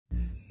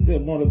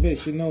Good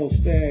motivational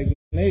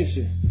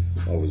stagnation.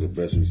 Always the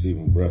best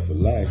receiving breath of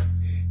life.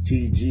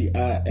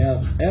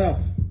 T.G.I.F.F.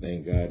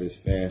 Thank God it's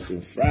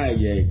Fasting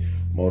Friday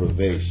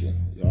motivation.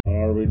 Y'all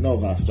already know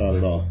how I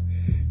started off.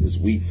 This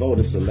week 4.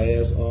 This is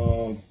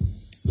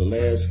the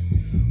last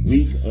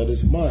week of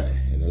this month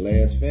and the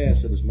last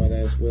fast of this month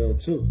as well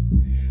too.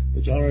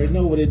 But y'all already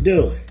know what it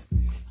do.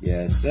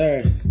 Yes,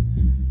 sir.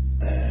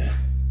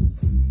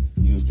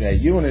 Use that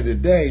unit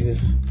today.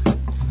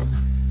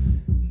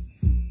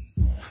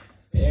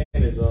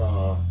 And it's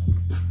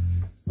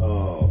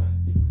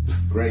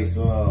Grace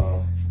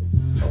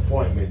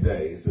appointment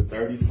day. It's the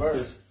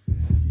 31st.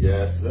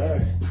 Yes, sir.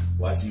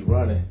 While she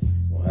running,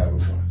 we'll have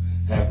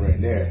her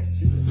in there.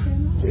 She just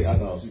came out. I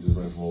know, she just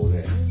running from over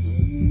there.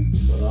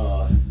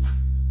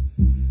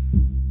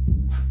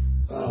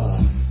 But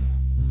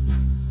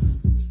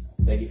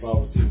thank you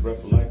for receiving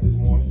breath of life this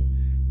morning.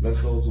 Bless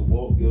those who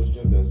woke, give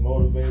strength as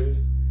motivators.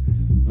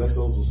 Bless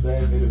those who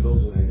stagnated,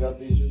 those who had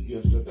health issues,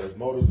 give strength as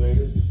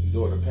motivators.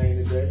 Endure the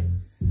pain today.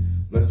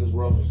 Bless this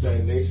world from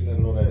stagnation and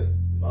know that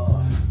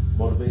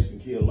motivation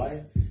kill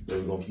life. That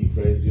we're gonna keep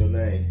praising your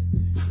name.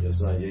 Your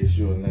son,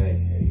 Yeshua's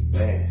name.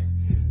 Amen.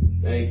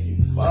 Thank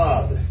you,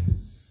 Father.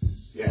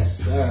 Yes,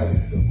 sir.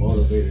 The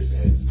motivators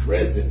has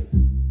risen.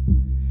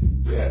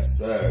 Yes,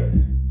 sir.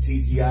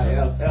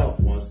 T.G.I.F.F.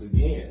 once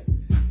again.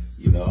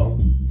 You know,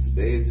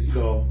 today is,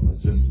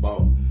 it's just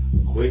about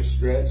a quick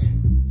stretch.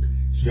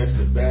 Stretch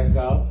the back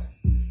out.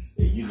 And,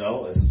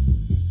 it's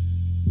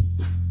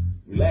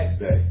relax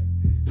day.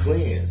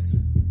 Cleanse.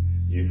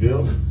 You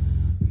feel me?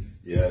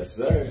 Yes,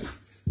 sir.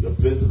 Your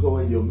physical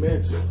and your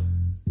mental.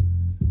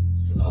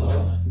 So,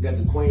 got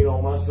the queen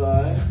on my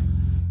side.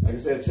 Like I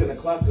said, 10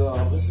 o'clock,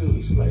 it should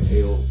be like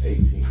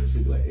 8:18. It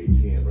should be like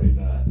 8:10 right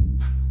now.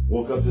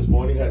 Woke up this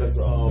morning, had us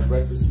a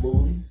breakfast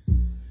smoothie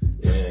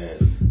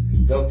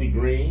and healthy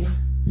greens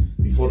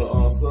before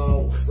the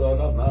sun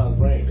up. Now it's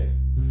raining.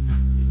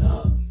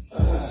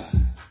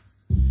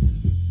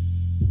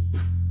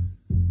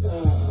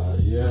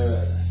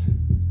 Yes.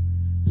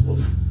 So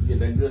get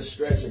that good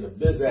stretch in the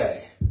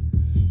bizzag.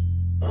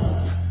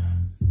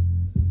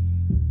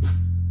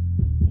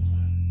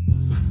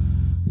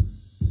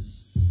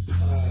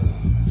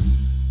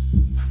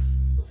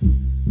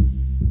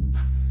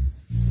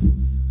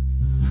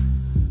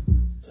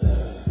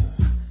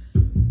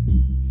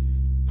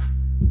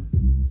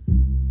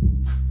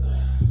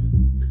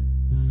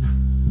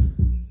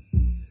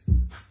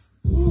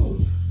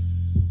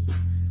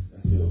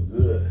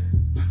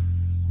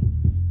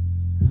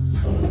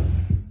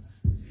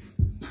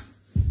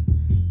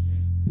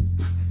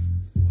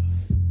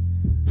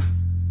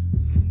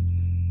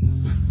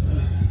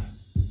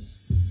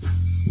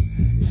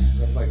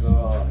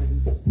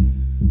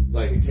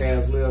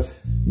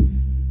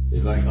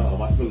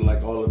 I feel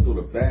like all through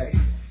the back,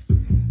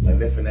 like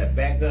lifting that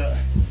back up.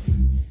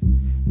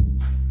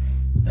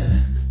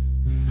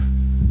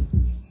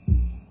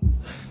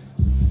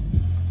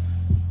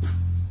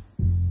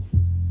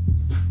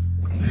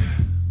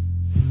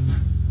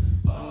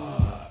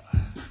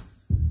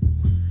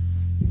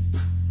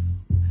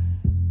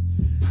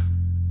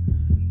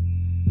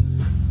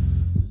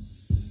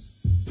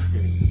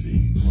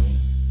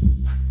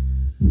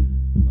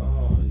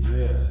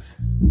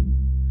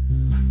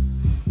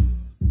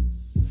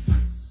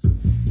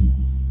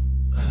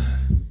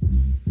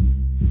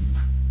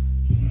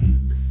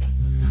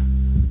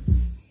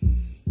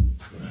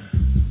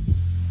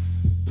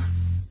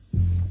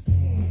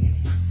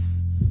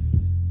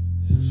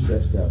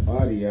 Stretch that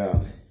body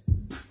out.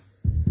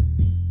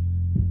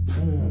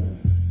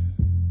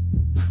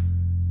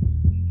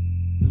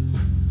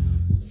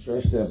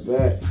 Stretch that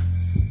back.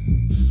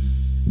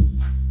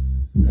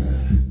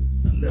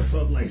 Lift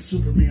up like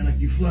Superman, like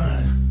you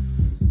flying.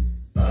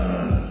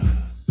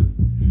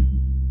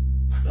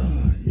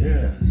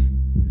 Yes.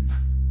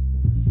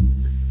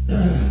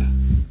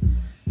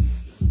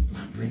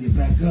 Bring it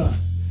back up.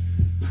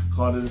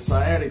 Call it a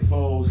sciatic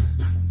pose.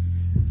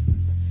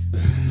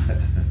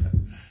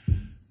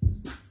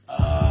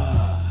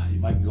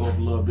 I can go up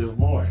a little bit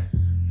more.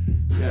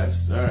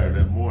 Yes, sir.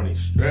 That morning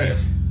stretch.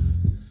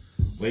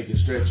 Wake and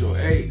stretch your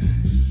aches.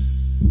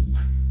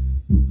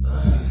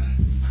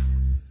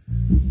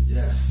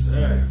 Yes,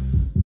 sir.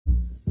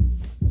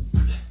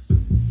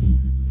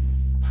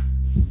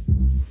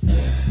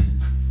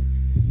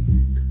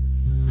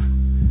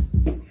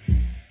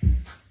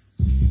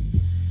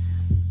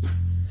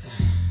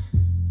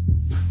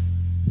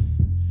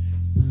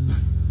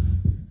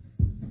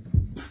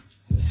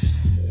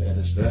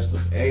 Stretch the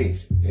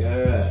aches.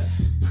 Yes.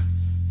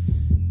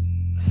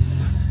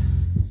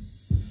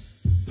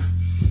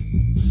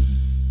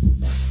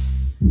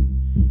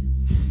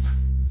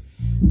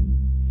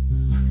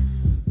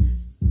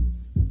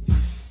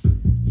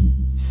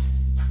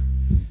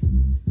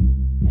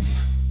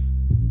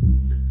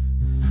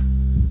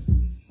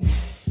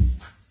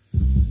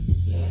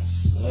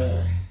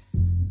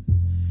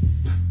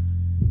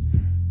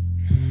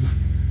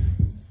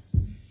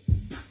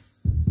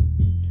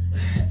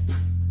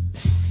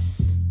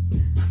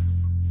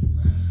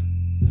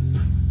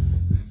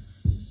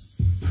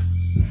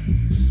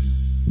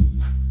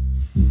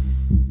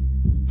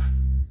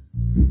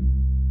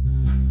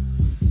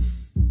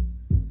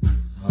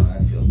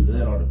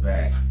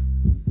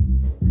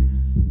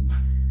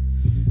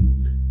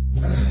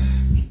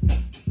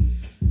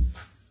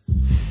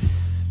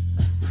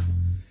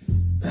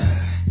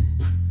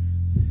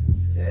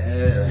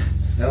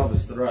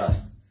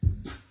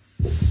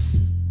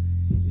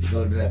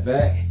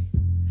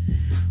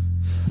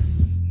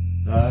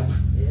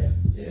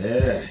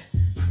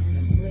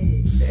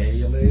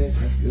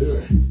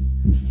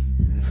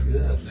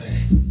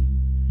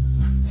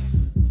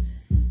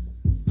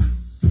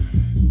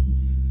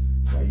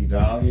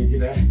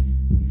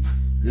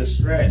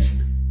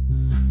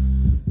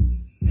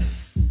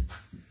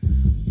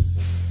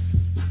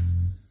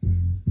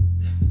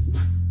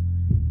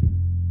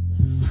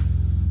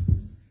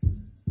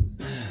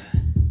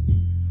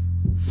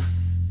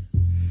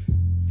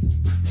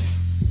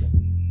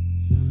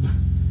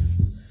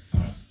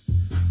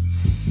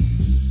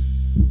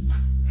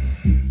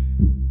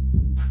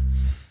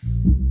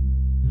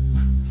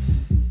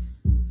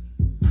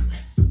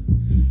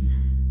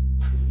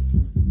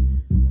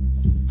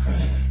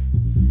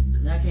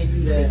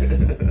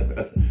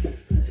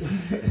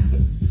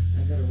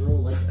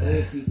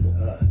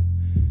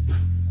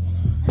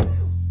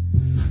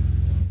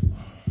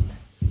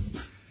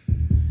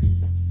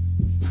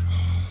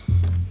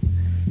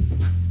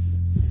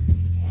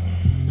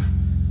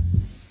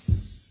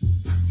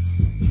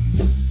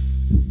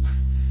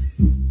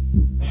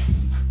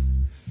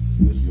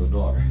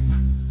 daughter.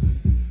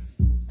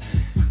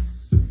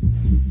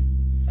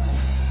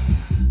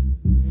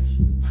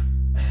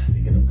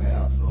 You get a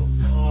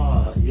bathroom.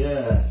 Oh,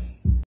 yes.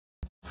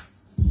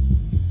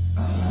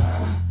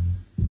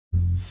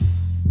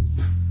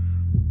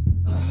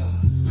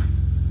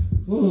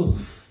 Ooh.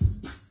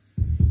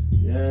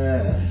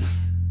 Yes.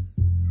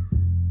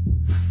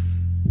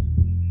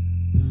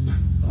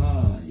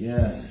 Oh,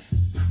 yes.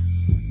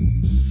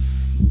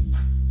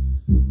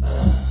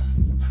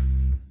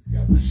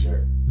 Got my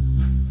shirt.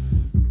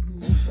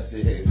 I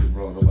see Hayes is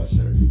rolling on my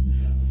shirt.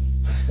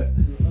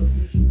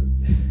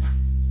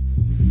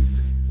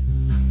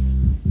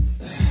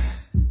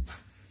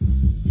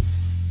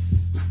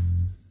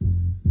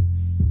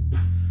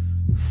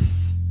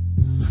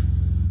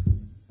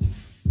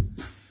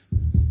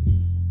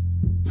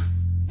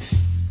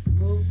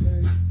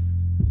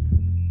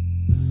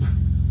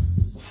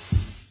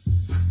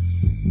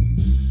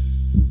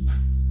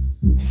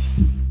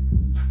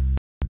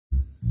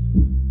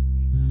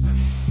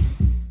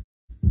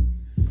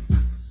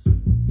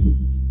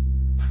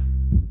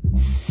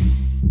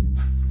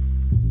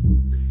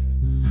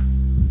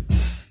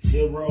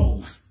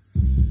 Rolls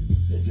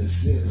that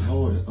just sit and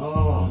hold it.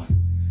 Oh,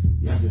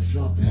 y'all just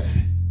felt that.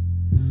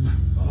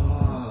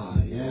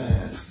 Oh,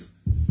 yes.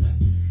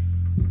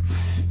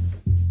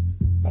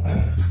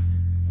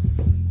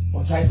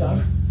 Want to try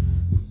some?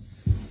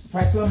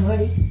 Try some,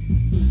 honey?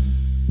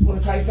 Want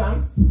to try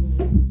some?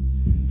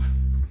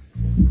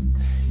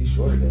 You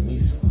shorter than me,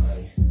 so honey.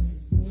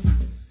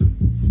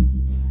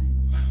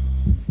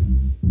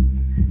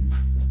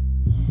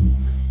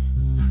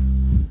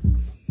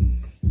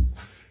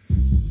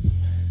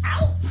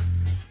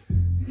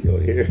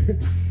 Here.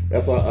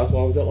 That's why I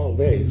was up on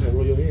bed. You just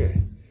roll your hair.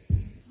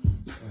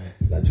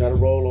 I try to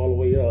roll all the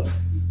way up.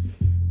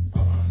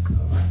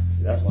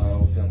 See, that's why I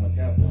always tell my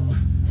camera on.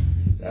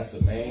 That's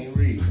the main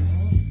reason.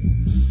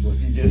 What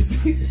you just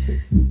did.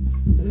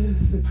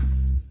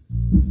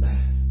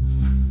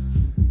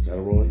 Try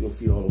to roll your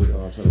feet all the way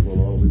down. Try to roll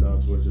all the way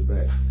down towards your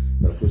back.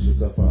 Gotta push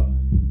yourself up.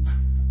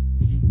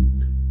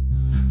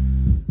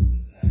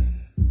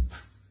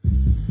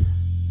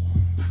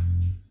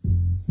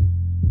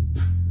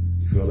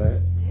 Feel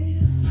that?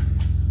 Yeah.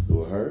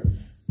 Do it hurt?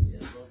 Yeah,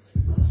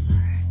 oh,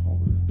 sorry.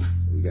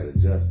 We got to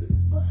adjust it.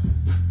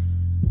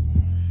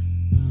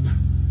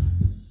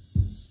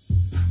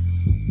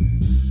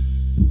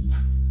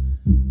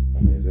 How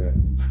many is that?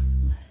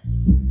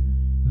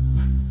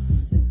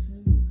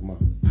 16. Come on.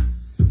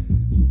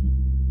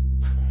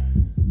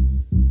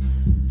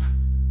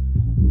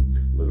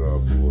 Look at our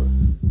board.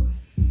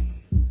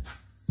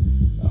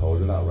 Now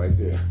hold it out right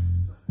there.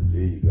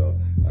 There you go.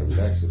 Now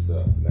relax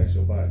yourself. Relax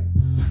your body.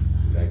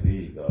 Like, there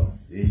you go.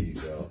 There you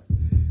go.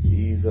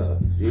 Ease up.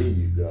 There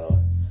you go.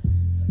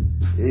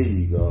 There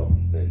you go.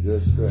 Then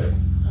good stretch.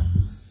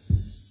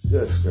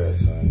 Good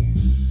stretch, honey.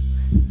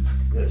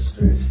 Good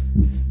stretch.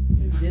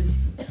 You're dizzy.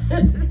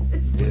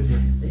 Dizzy?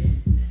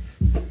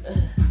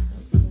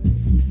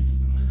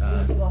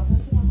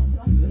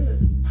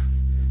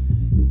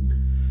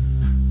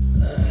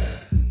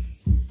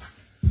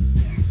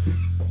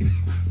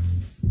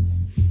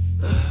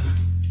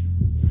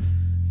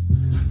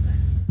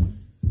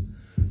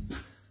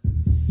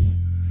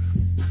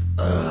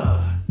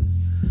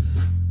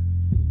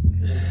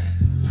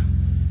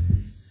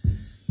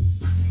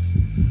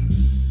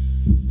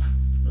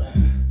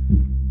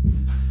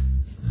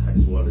 I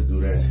just wanted to do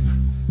that,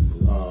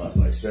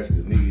 like stretch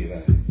the knee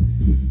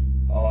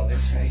and all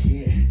this right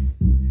here.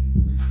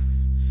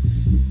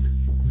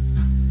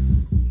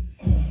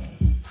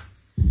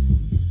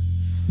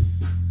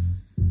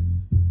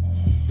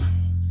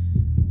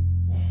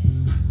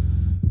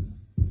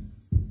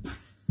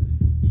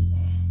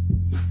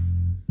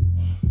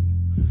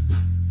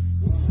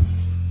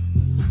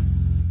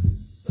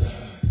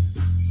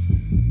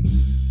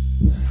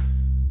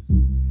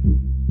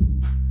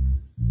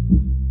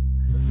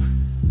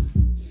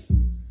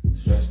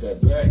 Stretch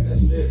that back,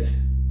 that's it.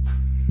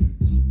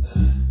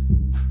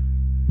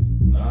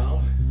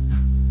 Now,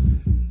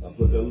 I'll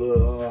put that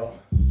little,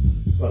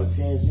 it's called a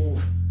tinge unit.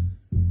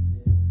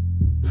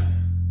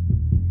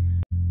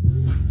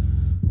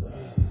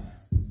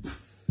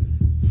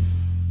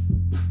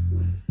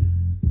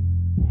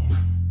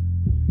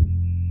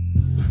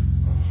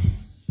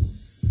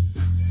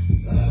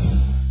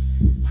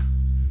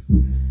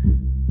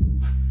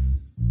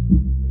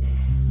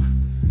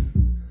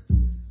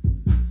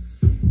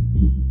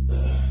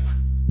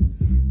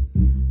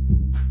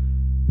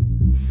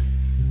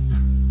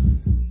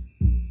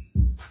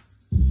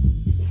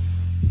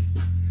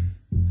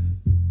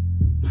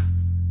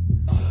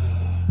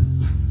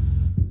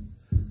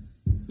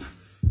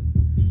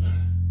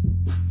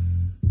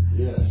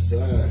 Yes,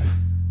 sir.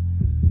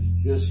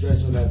 Good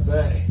stretch on that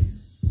back.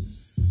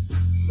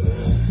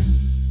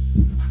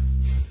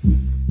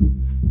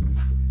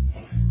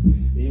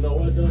 You know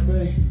what, though,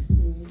 babe?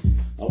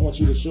 I want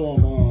you to show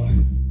them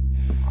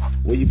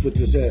where you put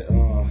this at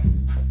on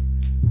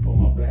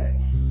my back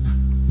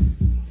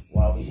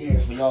while we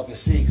here, so y'all can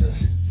see.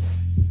 Cause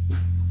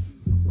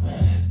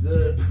It's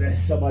good that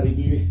somebody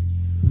need it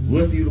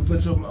with you to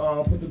put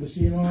the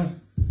machine on,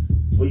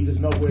 or you just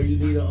know where you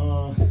need a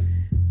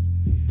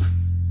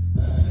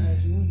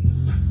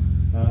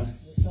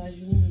What size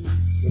you need?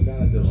 Look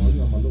down at the you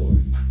know my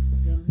Lord.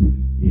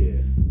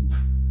 Yeah.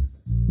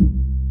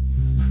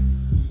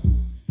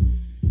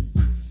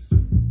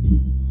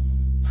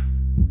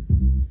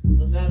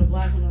 So it's got a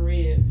black and a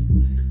red.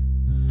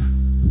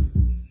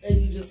 And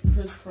you just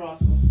crisscross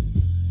them.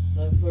 So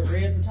you put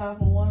red at the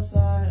top on one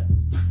side,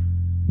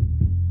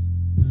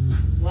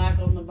 black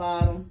on the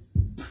bottom,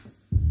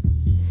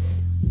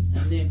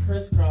 and then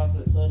crisscross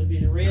it. So it'll be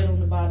the red on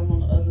the bottom on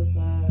the other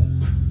side,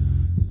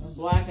 and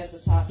black at the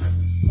top on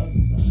the other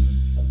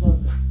side,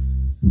 above it.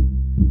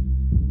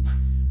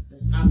 The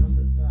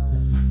opposite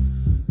side.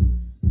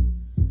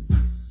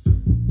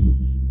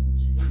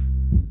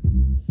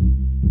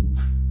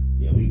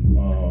 Yeah, we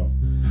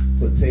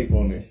put tape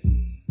on it.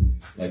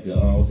 Like the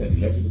what's that,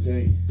 electrical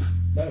tape?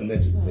 Not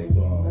electrical tape,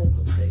 but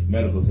medical tape.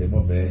 Medical tape, my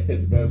bad.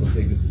 The medical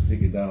tape just to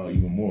stick it down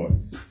even more.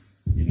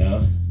 You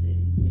know? Yeah,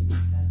 you get these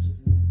patches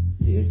in.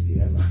 Yes,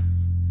 yeah, I know.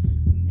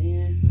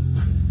 And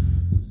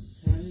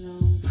turn it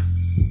on.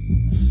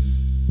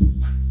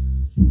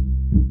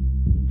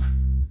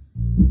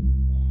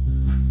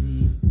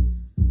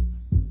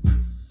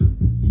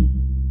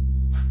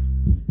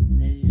 And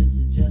then you just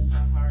adjust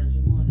how hard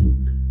you want it.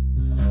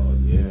 Oh,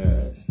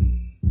 yes.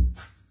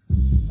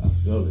 I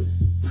feel it.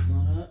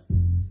 Going up.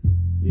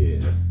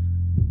 Yeah.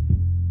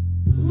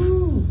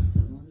 Woo.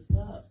 Tell them to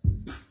stop.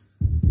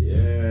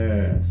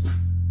 Yes.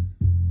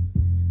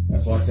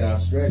 That's why I say I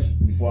stretch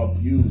before I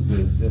use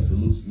this, just to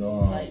loosen the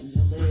arm. Tighten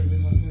your legs. It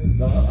won't hurt.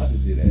 No, I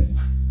just did that.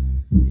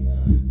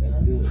 Yeah, that's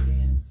good. what I'm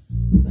saying.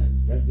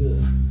 That's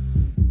good.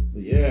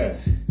 But yeah,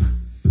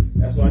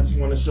 that's why I just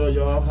want to show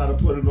y'all how to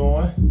put it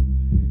on.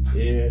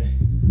 Yeah,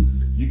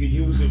 you can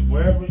use it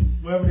wherever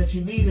that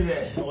you need it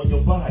at on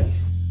your body.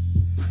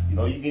 You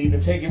know, you can even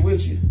take it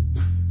with you.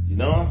 You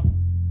know,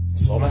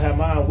 so I'm gonna have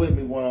mine with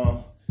me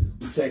when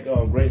we take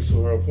Grace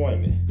to her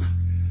appointment.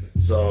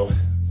 So.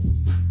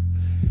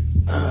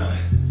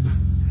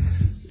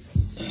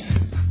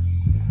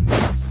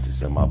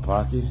 Just in my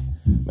pocket.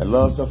 Man,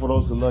 love stuff for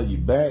those who love you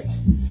back.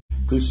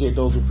 Appreciate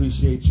those who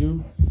appreciate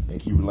you. And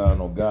keep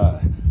relying on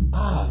God.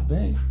 Ah,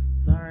 dang.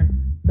 Sorry.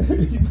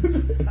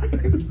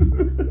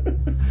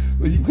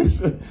 When you push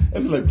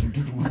that's like.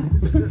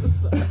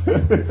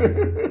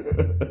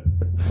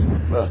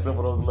 Love stuff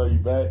for those who love you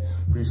back.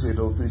 Appreciate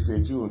those who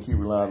appreciate you. And keep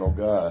relying on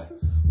God.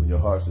 When your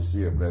heart's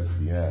sincere, blessed is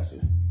the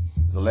answer.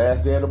 It's the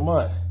last day of the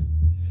month.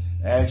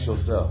 Ask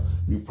yourself,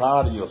 be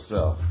proud of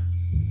yourself.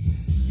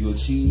 You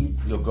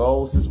achieved your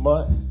goals this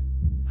month?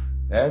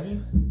 Have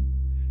you?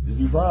 Just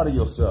be proud of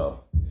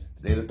yourself.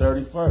 Today the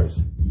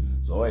 31st.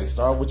 So hey,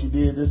 start what you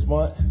did this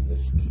month.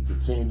 Let's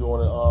continue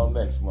doing it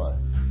next month.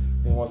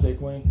 Anything want to say,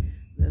 Queen?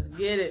 Let's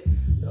get it.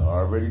 Y'all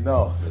already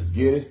know. Let's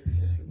get it.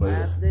 But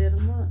Last day of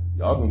the month.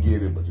 y'all can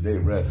get it, but today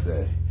rest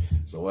day.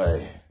 So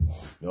hey,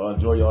 y'all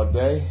enjoy your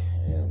day,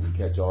 and we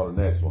catch y'all on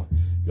the next one.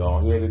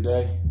 Y'all here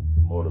today?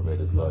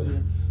 Motivators love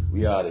you.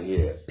 We out of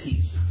here.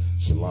 Peace.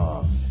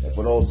 Shalom. And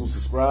for those who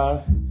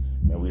subscribe,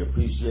 man, we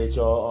appreciate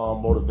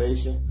y'all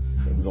motivation.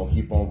 And we're going to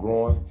keep on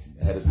growing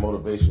and have this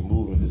motivation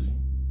moving.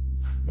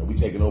 Man, we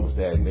taking over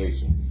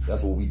stagnation.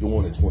 That's what we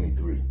doing in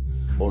 23.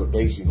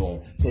 Motivation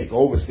going to take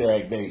over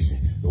stagnation.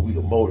 But we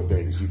the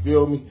motivators. You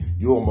feel me?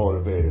 You're a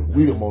motivator.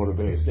 We the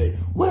motivators. Say,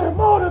 we're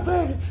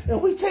motivators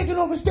and we taking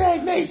over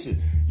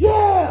stagnation.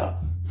 Yeah.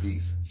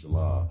 Peace.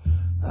 Shalom.